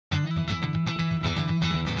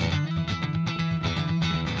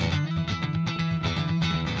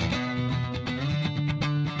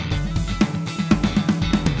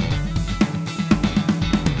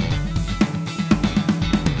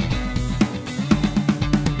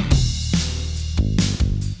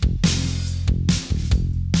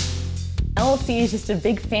LC is just a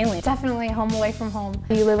big family. Definitely a home away from home.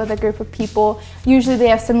 You live with a group of people. Usually they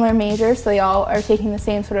have similar majors, so they all are taking the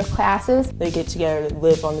same sort of classes. They get together to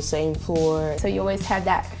live on the same floor. So you always have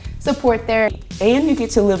that support there. And you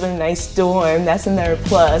get to live in a nice dorm. That's another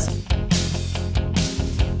plus.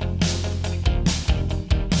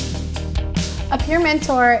 A peer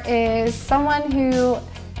mentor is someone who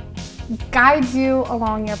guides you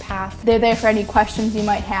along your path. They're there for any questions you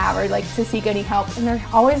might have or like to seek any help, and they're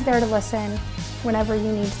always there to listen whenever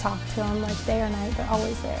you need to talk to them, like day or night, they're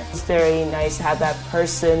always there. It's very nice to have that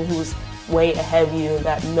person who's way ahead of you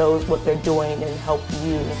that knows what they're doing and help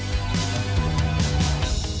you.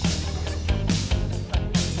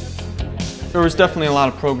 There was definitely a lot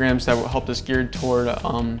of programs that helped us geared toward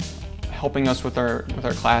helping us with our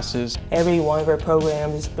classes. Every one of our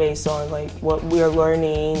programs is based on like what we're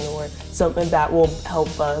learning or something that will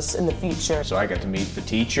help us in the future. So I got to meet the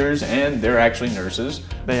teachers, and they're actually nurses.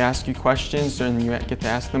 They ask you questions, and you get to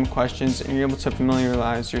ask them questions, and you're able to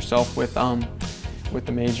familiarize yourself with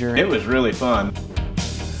the major. It was really fun.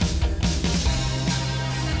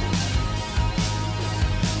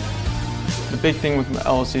 The big thing with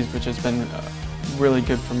LLCs, which has been really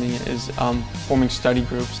good for me, is forming study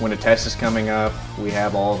groups. When a test is coming up, we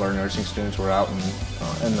have all of our nursing students. We're out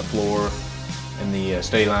in the floor in the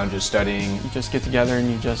study lounges studying. You just get together and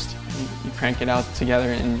you crank it out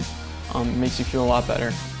together, and it makes you feel a lot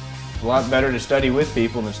better. It's a lot better to study with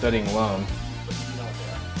people than studying alone.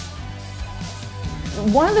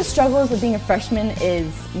 One of the struggles of being a freshman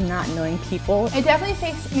is not knowing people. It definitely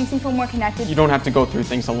makes you feel more connected. You don't have to go through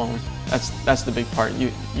things alone. That's the big part.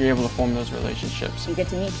 You're able to form those relationships. You get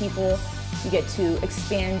to meet people, you get to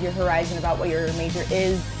expand your horizon about what your major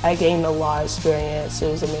is. I gained a lot of experience. It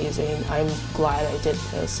was amazing. I'm glad I did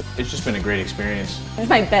this. It's just been a great experience. It's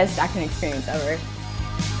my best acting experience ever.